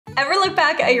Ever look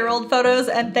back at your old photos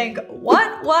and think,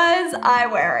 what was I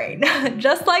wearing?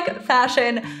 Just like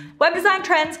fashion, web design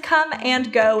trends come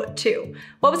and go too.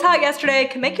 What was hot yesterday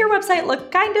can make your website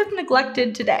look kind of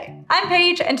neglected today. I'm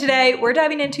Paige, and today we're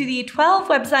diving into the 12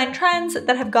 web design trends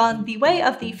that have gone the way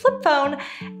of the flip phone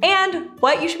and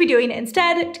what you should be doing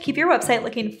instead to keep your website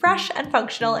looking fresh and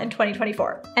functional in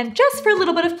 2024. And just for a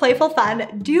little bit of playful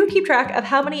fun, do keep track of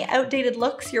how many outdated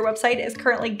looks your website is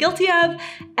currently guilty of,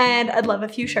 and I'd love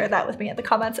if you share that with me in the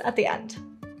comments at the end.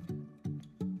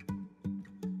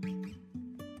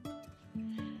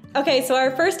 Okay, so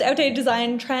our first outdated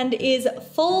design trend is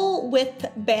full width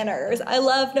banners. I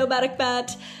love Nomadic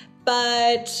Matt,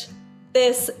 but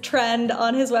this trend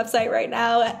on his website right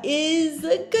now is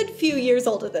a good few years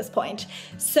old at this point.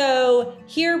 So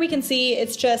here we can see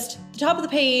it's just the top of the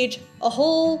page, a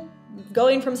whole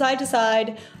going from side to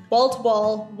side, wall to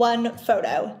wall, one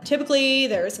photo. Typically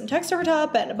there's some text over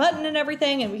top and a button and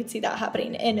everything, and we can see that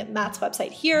happening in Matt's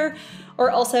website here, or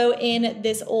also in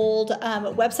this old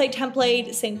website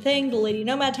template, same thing, the Lady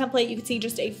Nomad template, you can see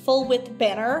just a full width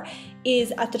banner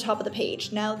is at the top of the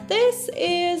page. Now this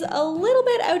is a little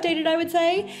bit outdated, I would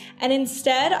say, and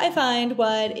instead I find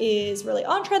what is really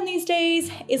on trend these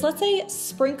days is, let's say,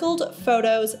 sprinkled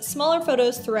photos, smaller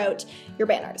photos throughout your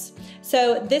banners.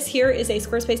 So this here is a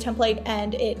Squarespace template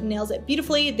and it nails it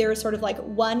beautifully. There's sort of like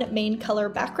one main color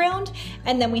background,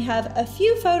 and then we have a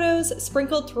few photos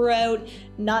sprinkled throughout,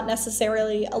 not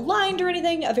necessarily aligned or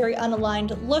anything, a very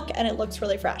unaligned look, and it looks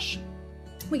really fresh.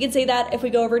 We can say that if we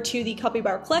go over to the Copy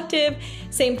Bar Collective,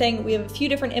 same thing, we have a few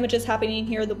different images happening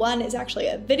here. The one is actually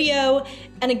a video,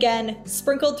 and again,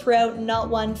 sprinkled throughout, not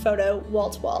one photo, wall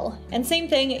to wall. And same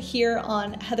thing here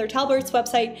on Heather Talbert's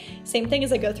website, same thing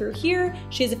as I go through here.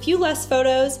 She has a few less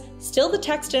photos, still the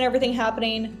text and everything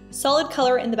happening, solid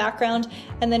color in the background,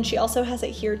 and then she also has it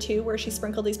here too, where she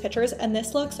sprinkled these pictures, and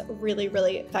this looks really,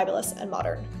 really fabulous and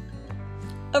modern.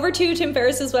 Over to Tim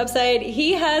Ferriss's website,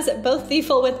 he has both the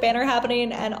full width banner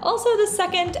happening and also the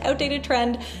second outdated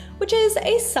trend, which is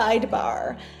a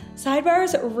sidebar.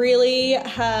 Sidebars really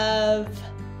have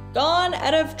gone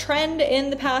out of trend in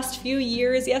the past few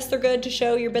years. Yes, they're good to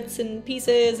show your bits and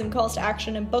pieces and calls to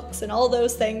action and books and all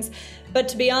those things, but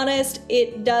to be honest,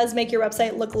 it does make your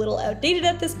website look a little outdated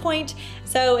at this point.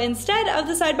 So instead of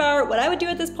the sidebar, what I would do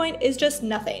at this point is just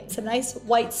nothing. Some nice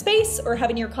white space, or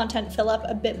having your content fill up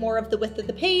a bit more of the width of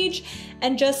the page,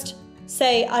 and just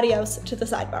say adios to the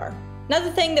sidebar.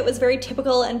 Another thing that was very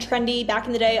typical and trendy back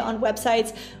in the day on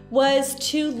websites was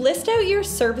to list out your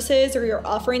services or your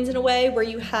offerings in a way where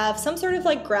you have some sort of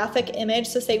like graphic image.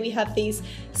 So say we have these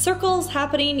circles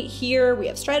happening here, we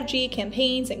have strategy,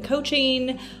 campaigns, and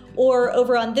coaching, or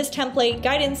over on this template,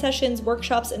 guidance sessions,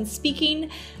 workshops, and speaking.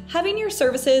 Having your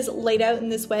services laid out in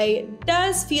this way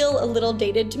does feel a little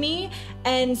dated to me,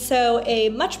 and so a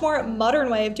much more modern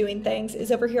way of doing things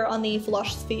is over here on the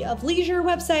Philosophy of Leisure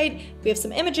website. We have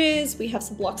some images, we have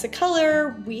some blocks of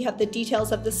color, we have the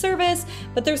details of the service,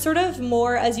 but there's sort of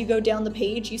more as you go down the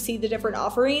page, you see the different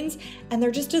offerings, and they're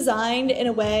just designed in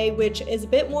a way which is a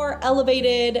bit more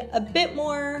elevated, a bit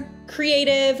more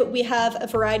creative. We have a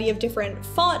variety of different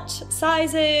font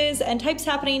sizes and types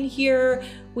happening here.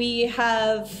 We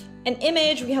have an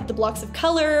image, we have the blocks of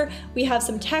color, we have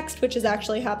some text which is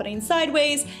actually happening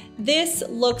sideways. This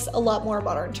looks a lot more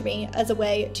modern to me as a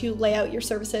way to lay out your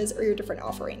services or your different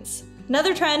offerings.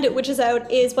 Another trend which is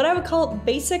out is what I would call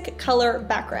basic color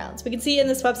backgrounds. We can see in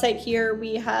this website here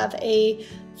we have a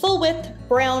full width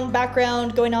brown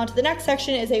background. Going on to the next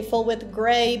section is a full width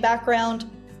gray background.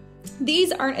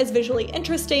 These aren't as visually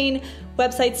interesting.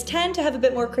 Websites tend to have a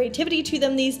bit more creativity to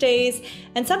them these days,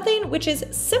 and something which is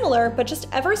similar but just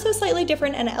ever so slightly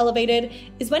different and elevated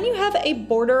is when you have a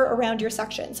border around your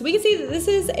section. So we can see that this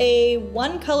is a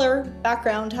one color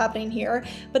background happening here,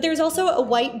 but there's also a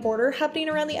white border happening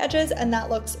around the edges, and that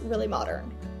looks really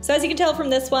modern. So as you can tell from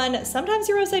this one, sometimes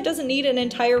your website doesn't need an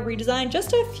entire redesign.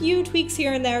 Just a few tweaks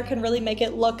here and there can really make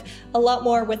it look a lot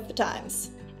more with the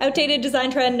times. Outdated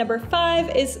design trend number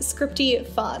 5 is scripty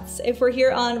fonts. If we're here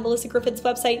on Melissa Griffith's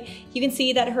website, you can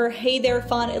see that her Hey There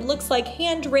font, it looks like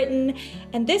handwritten,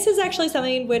 and this is actually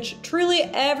something which truly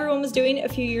everyone was doing a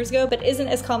few years ago, but isn't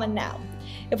as common now.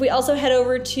 If we also head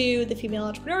over to the Female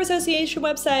Entrepreneur Association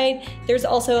website, there's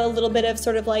also a little bit of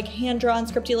sort of like hand-drawn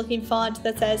scripty looking font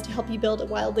that says to help you build a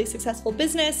wildly successful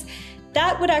business.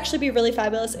 That would actually be really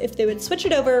fabulous if they would switch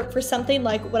it over for something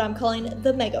like what I'm calling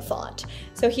the mega font.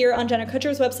 So here on Jenna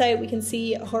Kutcher's website, we can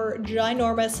see her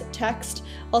ginormous text.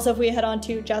 Also, if we head on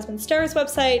to Jasmine Starr's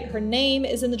website, her name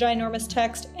is in the ginormous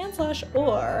text and slash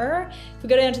or. If we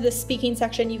go down to the speaking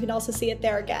section, you can also see it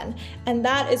there again. And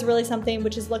that is really something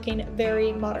which is looking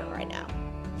very modern right now.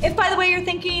 If, by the way, you're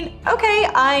thinking, okay,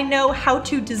 I know how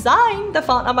to design the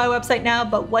font on my website now,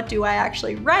 but what do I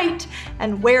actually write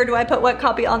and where do I put what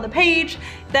copy on the page?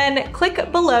 Then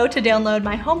click below to download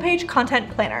my homepage content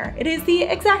planner. It is the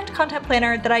exact content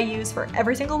planner that I use for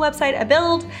every single website I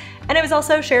build, and it was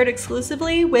also shared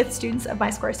exclusively with students of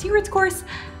my Square Secrets course.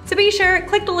 So be sure,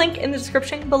 click the link in the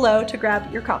description below to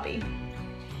grab your copy.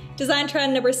 Design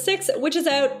trend number 6, which is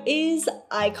out, is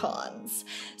icons.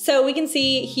 So we can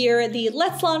see here the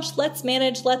let's launch, let's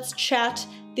manage, let's chat,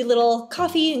 the little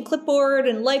coffee and clipboard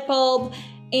and light bulb.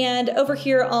 And over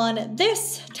here on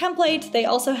this template, they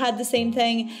also had the same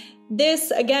thing.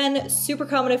 This, again, super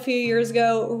common a few years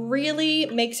ago, really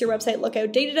makes your website look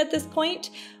outdated at this point.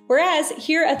 Whereas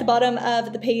here at the bottom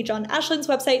of the page on Ashlyn's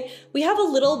website, we have a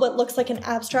little what looks like an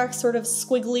abstract sort of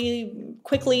squiggly,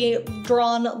 quickly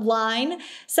drawn line.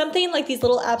 Something like these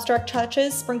little abstract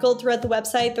touches sprinkled throughout the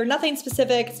website. They're nothing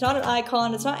specific, it's not an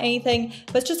icon, it's not anything,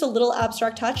 but it's just a little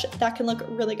abstract touch that can look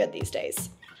really good these days.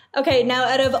 Okay, now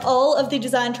out of all of the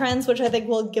design trends, which I think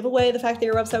will give away the fact that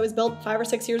your website was built 5 or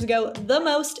 6 years ago, the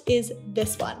most is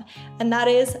this one, and that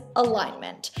is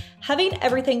alignment. Having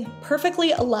everything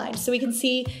perfectly aligned. So we can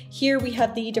see here we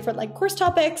have the different like course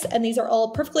topics, and these are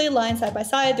all perfectly aligned side by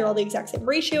side. They're all the exact same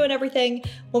ratio and everything.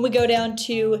 When we go down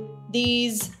to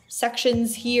these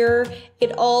sections here,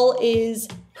 it all is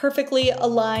perfectly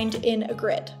aligned in a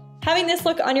grid. Having this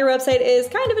look on your website is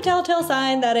kind of a telltale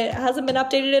sign that it hasn't been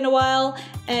updated in a while,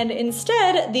 and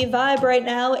instead the vibe right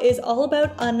now is all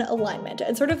about unalignment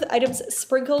and sort of items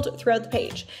sprinkled throughout the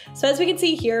page. So as we can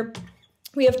see here,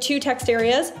 we have 2 text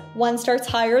areas. One starts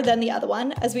higher than the other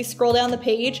one. As we scroll down the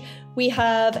page, we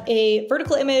have a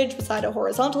vertical image beside a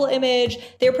horizontal image.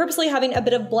 They're purposely having a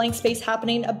bit of blank space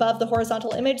happening above the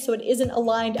horizontal image so it isn't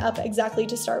aligned up exactly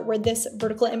to start where this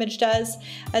vertical image does.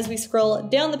 As we scroll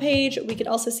down the page, we can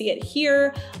also see it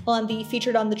here on the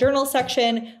featured on the journal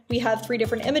section. We have 3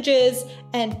 different images,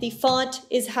 and the font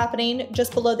is happening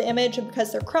just below the image, and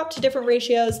because they're cropped to different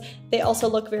ratios, they also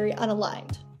look very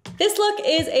unaligned. This look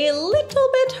is a little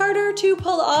bit harder to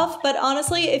pull off, but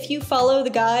honestly, if you follow the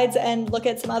guides and look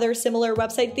at some other similar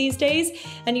websites these days,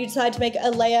 and you decide to make a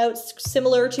layout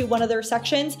similar to one of their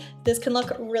sections, this can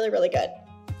look really, really good.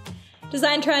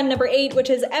 Design trend number 8, which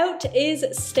is out, is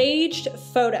staged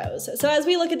photos. So as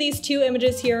we look at these 2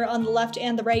 images here on the left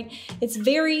and the right,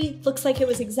 looks like it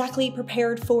was exactly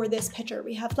prepared for this picture.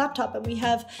 We have laptop, and we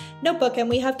have notebook, and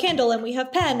we have candle, and we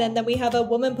have pen, and then we have a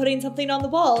woman putting something on the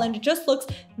wall, and it just looks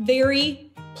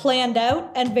very planned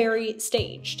out and very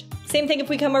staged. Same thing if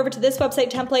we come over to this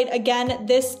website template. Again,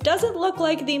 this doesn't look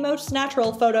like the most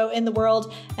natural photo in the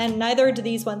world, and neither do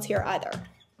these ones here either.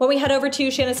 When we head over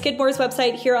to Shanna Skidmore's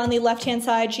website, here on the left-hand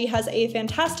side, she has a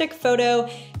fantastic photo.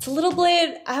 It's a little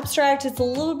bit abstract, it's a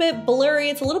little bit blurry,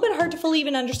 it's a little bit hard to fully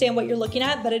even understand what you're looking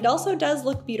at, but it also does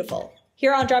look beautiful.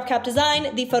 Here on Dropcap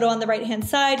Design, the photo on the right-hand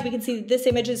side, we can see that this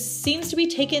image seems to be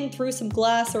taken through some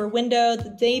glass or a window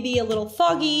that may be a little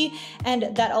foggy,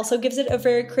 and that also gives it a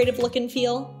very creative look and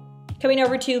feel. Coming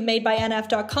over to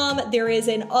madebynf.com, there is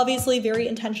an obviously very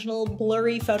intentional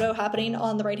blurry photo happening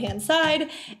on the right-hand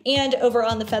side. And over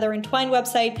on the Feather and Twine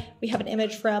website, we have an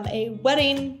image from a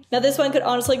wedding. Now this one could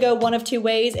honestly go one of 2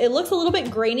 ways. It looks a little bit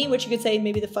grainy, which you could say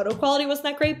maybe the photo quality wasn't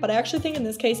that great, but I actually think in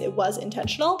this case it was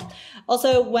intentional.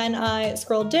 Also, when I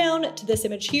scroll down to this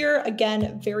image here,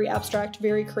 again, very abstract,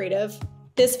 very creative.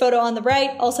 This photo on the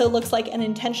right also looks like an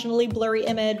intentionally blurry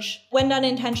image. When done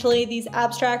intentionally, these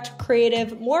abstract,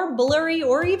 creative, more blurry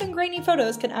or even grainy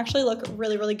photos can actually look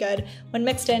really, really good when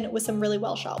mixed in with some really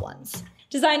well shot ones.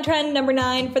 Design trend number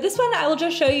 9. For this one, I will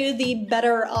just show you the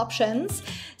better options.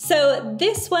 So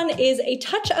this one is a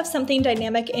touch of something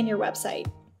dynamic in your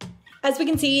website. As we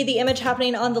can see, the image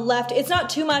happening on the left, it's not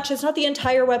too much, it's not the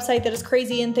entire website that is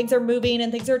crazy and things are moving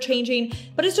and things are changing,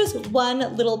 but it's just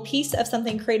one little piece of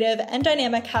something creative and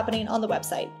dynamic happening on the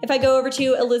website. If I go over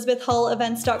to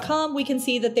elizabethhullevents.com, we can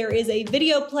see that there is a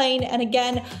video playing, and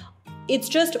again, it's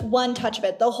just one touch of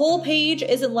it. The whole page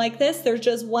isn't like this. There's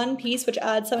just one piece which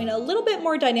adds something a little bit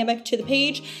more dynamic to the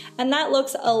page, and that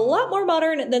looks a lot more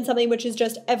modern than something which is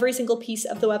just every single piece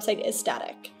of the website is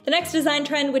static. The next design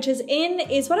trend which is in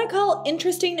is what I call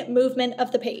interesting movement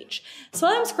of the page. So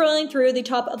while I'm scrolling through the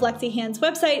top of Lexi Hand's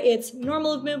website, it's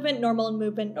normal movement, normal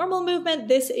movement, normal movement.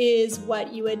 This is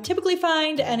what you would typically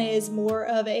find and is more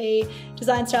of a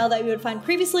design style that you would find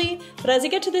previously. But as I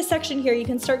get to this section here, you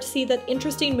can start to see that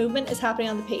interesting movement is happening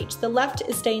on the page. The left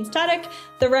is staying static,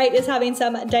 the right is having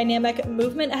some dynamic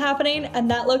movement happening, and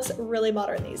that looks really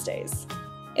modern these days.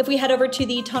 If we head over to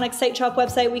the Tonic Site Shop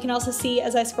website, we can also see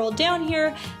as I scroll down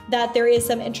here that there is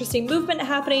some interesting movement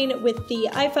happening with the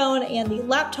iPhone and the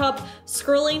laptop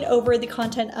scrolling over the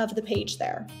content of the page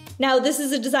there. Now, this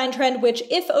is a design trend which,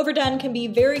 if overdone, can be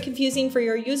very confusing for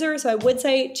your user, so I would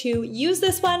say to use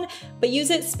this one, but use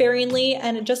it sparingly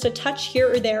and just a touch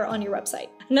here or there on your website.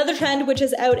 Another trend which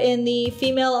is out in the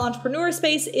female entrepreneur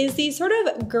space is the sort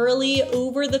of girly,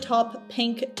 over-the-top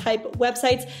pink type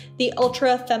websites, the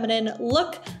ultra feminine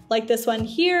look, like this one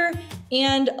here,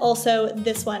 and also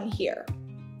this one here.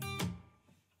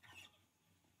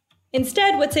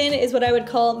 Instead, what's in is what I would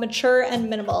call mature and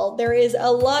minimal. There is a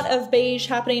lot of beige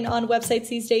happening on websites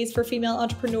these days for female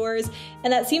entrepreneurs,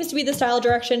 and that seems to be the style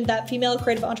direction that female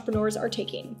creative entrepreneurs are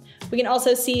taking. We can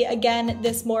also see, again,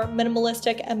 this more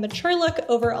minimalistic and mature look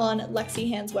over on Lexi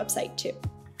Hand's website too.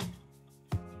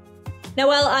 Now,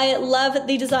 while I love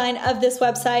the design of this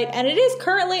website, and it is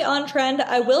currently on trend,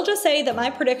 I will just say that my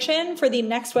prediction for the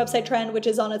next website trend, which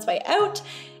is on its way out,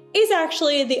 is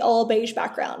actually the all beige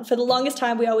background. For the longest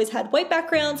time, we always had white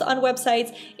backgrounds on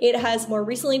websites. It has more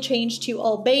recently changed to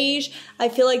all beige. I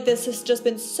feel like this has just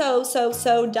been so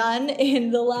done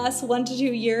in the last 1 to 2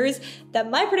 years that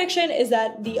my prediction is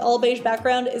that the all beige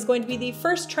background is going to be the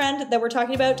first trend that we're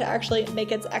talking about to actually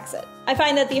make its exit. I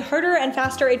find that the harder and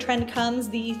faster a trend comes,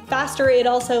 the faster it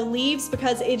also leaves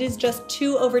because it is just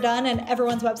too overdone and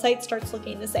everyone's website starts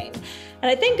looking the same. And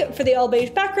I think for the all beige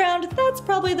background, that's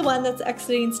probably the one that's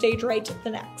exiting stage right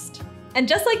the next. And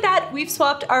just like that, we've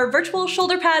swapped our virtual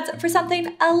shoulder pads for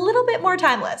something a little bit more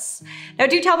timeless. Now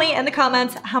do tell me in the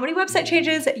comments how many website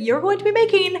changes you're going to be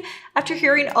making after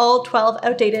hearing all 12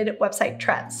 outdated website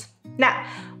trends. Now,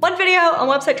 one video on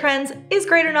website trends is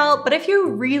great and all, but if you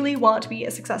really want to be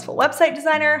a successful website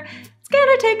designer, it's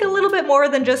gonna take a little bit more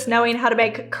than just knowing how to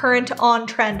make current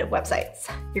on-trend websites.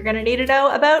 You're gonna need to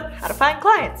know about how to find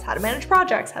clients, how to manage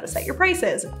projects, how to set your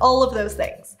prices, all of those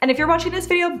things. And if you're watching this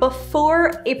video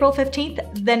before April 15th,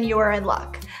 then you are in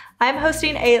luck. I'm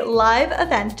hosting a live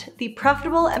event, the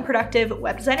Profitable and Productive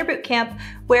Web Designer Bootcamp,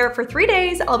 where for 3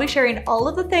 days, I'll be sharing all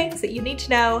of the things that you need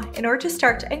to know in order to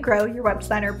start and grow your web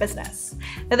designer business.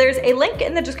 Now there's a link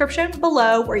in the description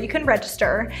below where you can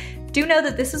register. Do know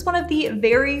that this is one of the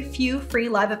very few free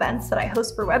live events that I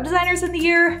host for web designers in the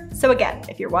year. So again,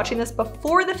 if you're watching this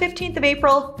before the 15th of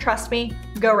April, trust me,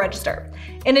 go register.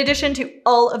 In addition to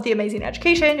all of the amazing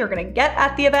education you're gonna get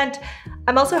at the event,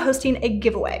 I'm also hosting a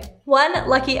giveaway. One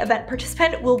lucky event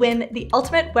participant will win the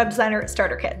Ultimate Web Designer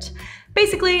Starter Kit.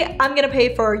 Basically, I'm gonna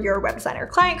pay for your web designer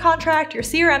client contract, your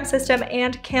CRM system,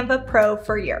 and Canva Pro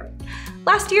for a year.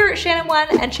 Last year, Shannon won,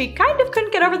 and she kind of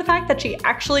couldn't get over the fact that she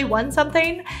actually won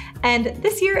something, and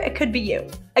this year it could be you.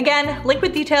 Again, link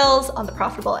with details on the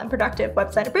Profitable and Productive Web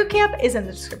Designer Bootcamp is in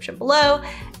the description below,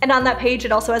 and on that page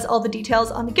it also has all the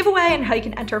details on the giveaway and how you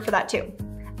can enter for that too.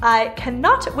 I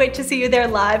cannot wait to see you there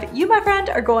live. You, my friend,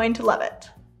 are going to love it.